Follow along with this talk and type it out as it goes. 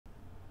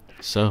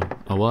So,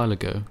 a while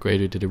ago,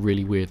 Grado did a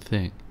really weird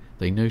thing.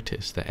 They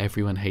noticed that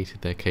everyone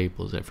hated their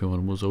cables,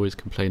 everyone was always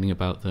complaining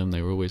about them,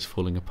 they were always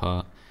falling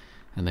apart,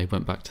 and they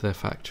went back to their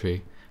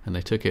factory and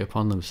they took it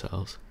upon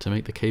themselves to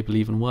make the cable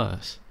even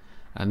worse.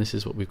 And this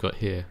is what we've got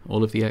here.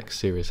 All of the X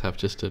series have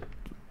just a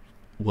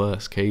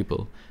worse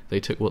cable. They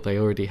took what they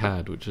already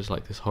had, which was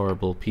like this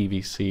horrible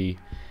PVC,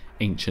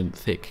 ancient,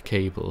 thick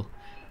cable,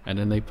 and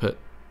then they put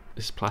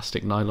this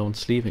plastic nylon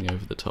sleeving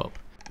over the top.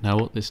 Now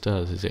what this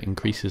does is it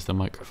increases the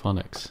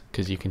microphonics,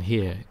 because you can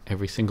hear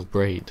every single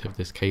braid of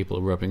this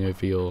cable rubbing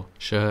over your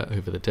shirt,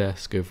 over the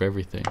desk, over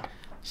everything.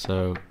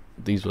 So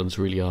these ones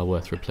really are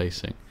worth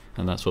replacing,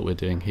 and that's what we're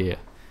doing here.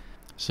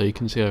 So you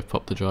can see I've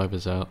popped the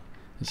drivers out.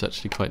 It's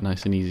actually quite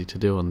nice and easy to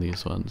do on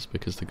these ones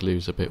because the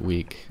glue's a bit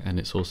weak, and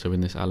it's also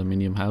in this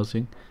aluminium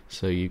housing,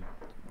 so you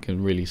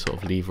can really sort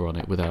of lever on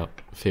it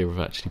without fear of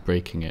actually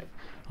breaking it.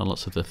 On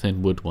lots of the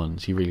thin wood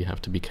ones you really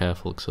have to be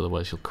careful, because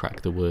otherwise you'll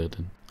crack the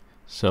wood.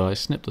 So I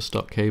snip the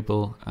stock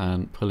cable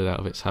and pull it out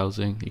of its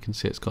housing. You can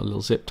see it's got a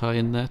little zip tie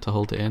in there to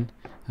hold it in.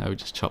 We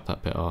just chop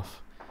that bit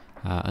off.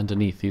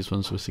 Underneath, these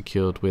ones were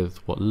secured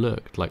with what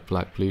looked like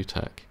black blue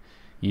tack.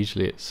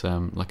 Usually it's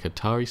like a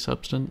tarry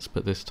substance,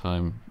 but this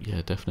time,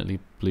 yeah, definitely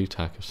blue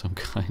tack of some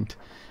kind.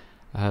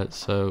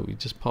 So we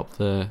just pop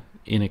the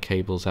inner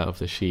cables out of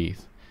the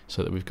sheath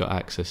so that we've got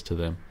access to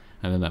them,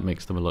 and then that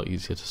makes them a lot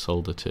easier to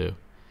solder to.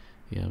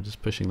 Yeah, I'm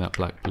just pushing that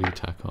black blue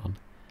tack on.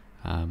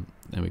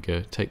 There we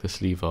go, take the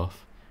sleeve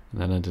off,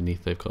 and then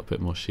underneath they've got a bit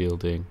more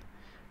shielding,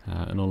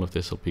 and all of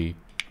this will be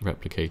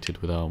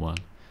replicated with R1.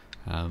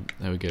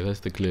 There we go, there's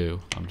the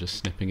glue. I'm just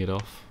snipping it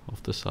off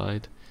the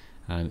side,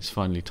 and it's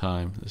finally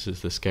time. This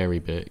is the scary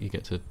bit. You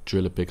get to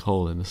drill a big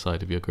hole in the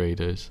side of your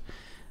Grados.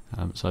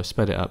 So I've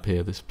sped it up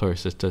here. This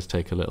process does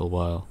take a little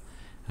while,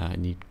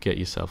 and you get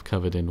yourself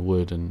covered in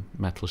wood and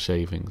metal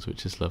shavings,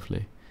 which is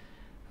lovely.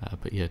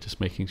 But yeah, just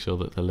making sure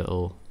that our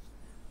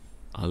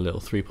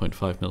little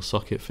 3.5mm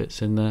socket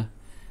fits in there,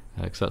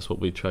 because that's what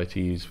we try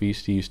to use. We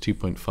used to use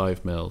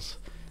 2.5mm,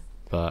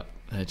 but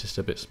they're just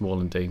a bit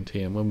small and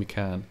dainty, and when we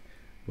can,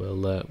 we'll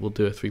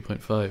do a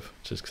 3.5,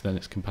 just because then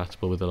it's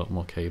compatible with a lot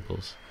more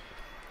cables.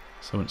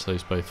 So once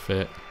those both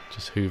fit,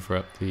 just hoover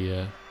up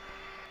the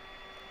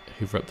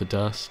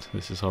dust.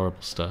 This is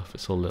horrible stuff.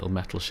 It's all little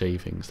metal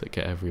shavings that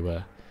get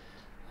everywhere,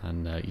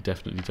 and you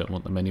definitely don't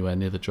want them anywhere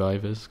near the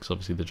drivers, because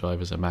obviously the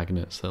drivers are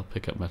magnets. They'll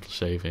pick up metal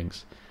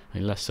shavings. I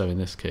mean, less so in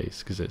this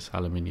case because it's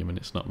aluminium and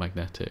it's not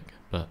magnetic,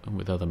 but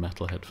with other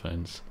metal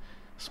headphones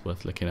it's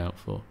worth looking out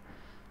for.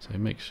 So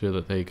make sure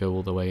that they go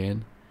all the way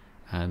in,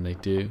 and they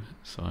do.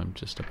 So I'm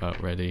just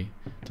about ready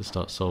to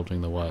start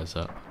soldering the wires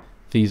up.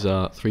 These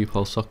are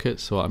 3-pole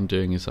sockets, so what I'm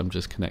doing is I'm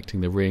just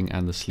connecting the ring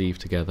and the sleeve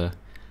together,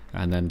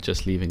 and then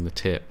just leaving the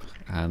tip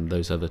and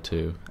those other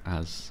two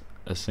as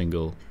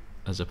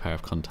a pair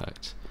of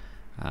contacts.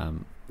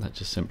 That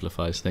just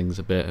simplifies things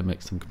a bit and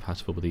makes them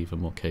compatible with even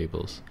more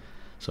cables.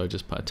 So I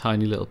just put a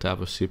tiny little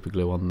dab of super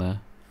glue on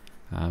there,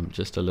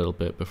 just a little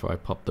bit before I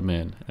pop them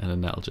in, and then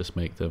that'll just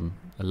make them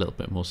a little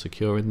bit more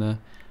secure in there.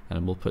 And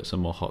then we'll put some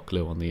more hot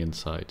glue on the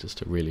inside just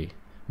to really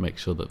make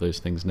sure that those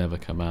things never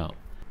come out.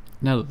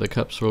 Now that the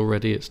cups are all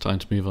ready, it's time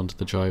to move on to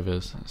the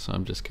drivers. So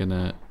I'm just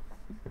gonna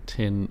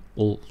tin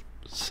all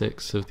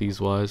 6 of these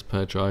wires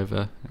per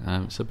driver.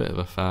 It's a bit of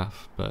a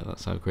faff, but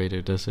that's how Grado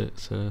does it,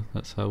 so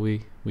that's how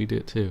we do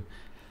it too.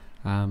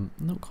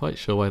 Not quite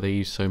sure why they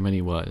use so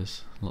many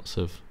wires, lots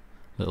of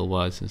little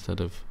wires instead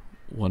of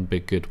one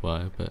big good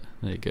wire, but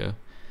there you go.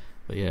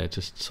 But yeah,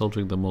 just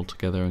soldering them all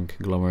together and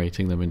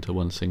conglomerating them into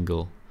one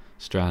single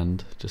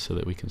strand just so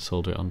that we can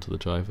solder it onto the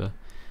driver.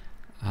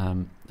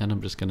 Then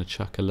I'm just going to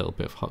chuck a little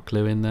bit of hot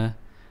glue in there,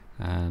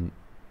 and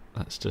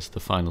that's just the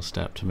final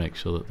step to make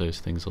sure that those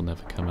things will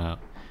never come out.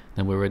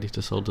 Then we're ready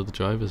to solder the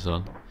drivers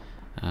on.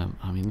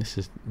 I mean, this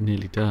is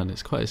nearly done.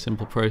 It's quite a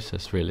simple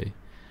process really.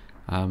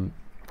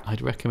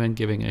 I'd recommend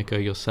giving it a go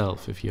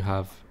yourself if you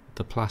have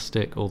the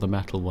plastic or the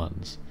metal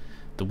ones.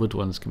 The wood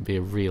ones can be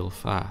a real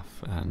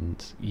faff,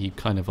 and you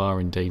kind of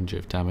are in danger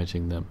of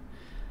damaging them.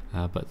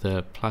 But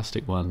the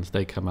plastic ones,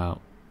 they come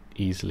out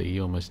easily.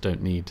 You almost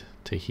don't need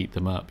to heat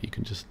them up. You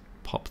can just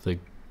pop the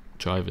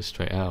drivers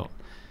straight out.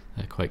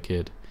 They're quite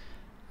good.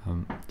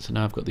 So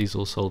now I've got these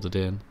all soldered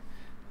in.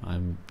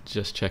 I'm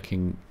just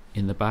checking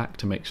in the back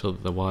to make sure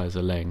that the wires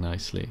are laying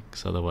nicely,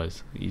 because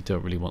otherwise you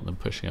don't really want them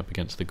pushing up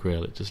against the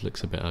grill. It just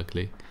looks a bit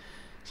ugly.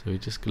 So we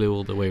just glue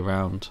all the way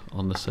around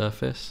on the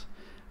surface.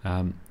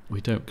 We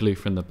don't glue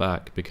from the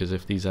back, because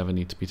if these ever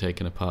need to be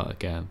taken apart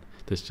again,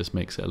 this just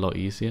makes it a lot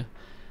easier.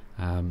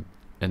 And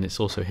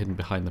it's also hidden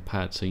behind the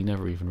pad, so you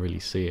never even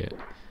really see it.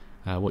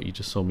 What you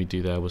just saw me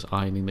do there was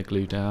ironing the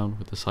glue down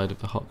with the side of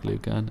the hot glue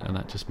gun, and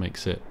that just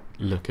makes it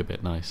look a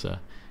bit nicer,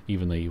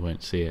 even though you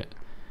won't see it.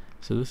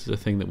 So this is a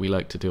thing that we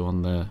like to do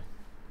on the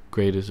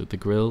Grados with the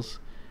grills.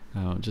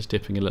 Just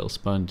dipping a little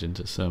sponge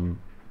into some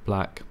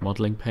black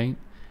modelling paint,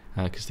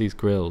 because these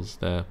grills,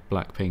 they're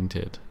black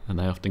painted and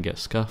they often get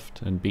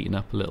scuffed and beaten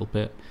up a little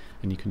bit,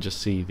 and you can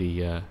just see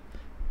the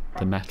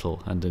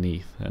metal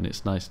underneath, and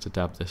it's nice to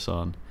dab this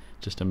on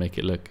just to make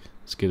it look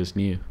as good as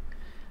new.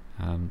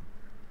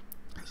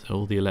 So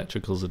all the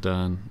electricals are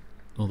done,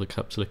 all the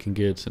cups are looking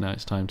good, so now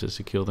it's time to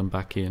secure them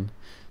back in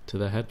to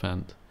their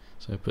headband.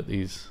 So I put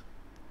these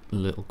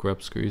little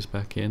grub screws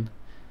back in,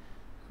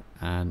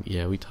 and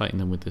yeah, we tighten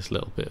them with this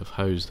little bit of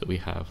hose that we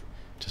have,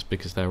 just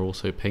because they're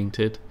also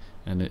painted,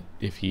 and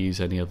if you use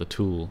any other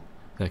tool,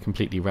 they're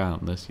completely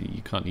round.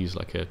 You can't use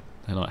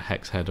they're not a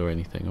hex head or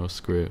anything, or a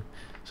screw,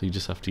 so you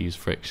just have to use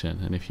friction,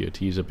 and if you were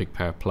to use a big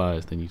pair of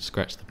pliers, then you'd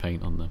scratch the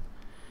paint on them.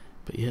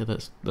 But yeah,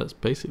 that's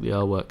basically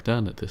our work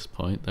done at this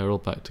point. They're all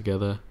back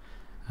together,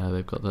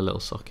 they've got their little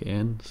socket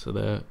in, so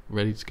they're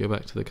ready to go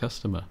back to the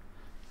customer.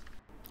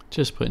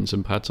 Just putting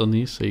some pads on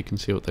these so you can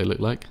see what they look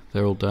like.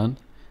 They're all done,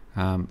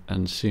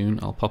 and soon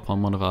I'll pop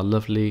on one of our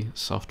lovely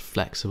soft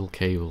flexible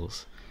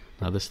cables.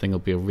 Now this thing will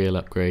be a real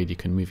upgrade. You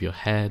can move your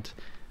head,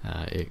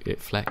 it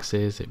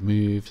flexes, it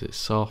moves, it's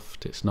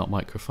soft, it's not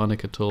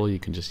microphonic at all. You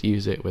can just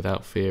use it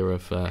without fear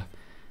of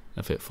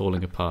it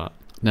falling apart.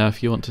 Now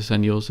if you want to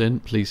send yours in,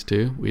 please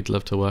do. We'd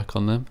love to work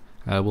on them.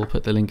 We'll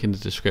put the link in the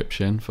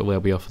description for where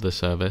we offer the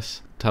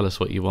service. Tell us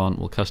what you want,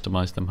 we'll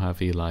customise them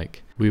however you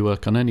like. We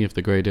work on any of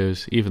the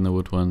Grados, even the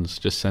wood ones,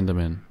 just send them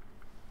in.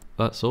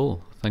 That's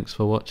all. Thanks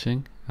for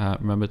watching.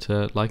 Remember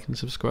to like and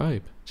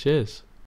subscribe. Cheers.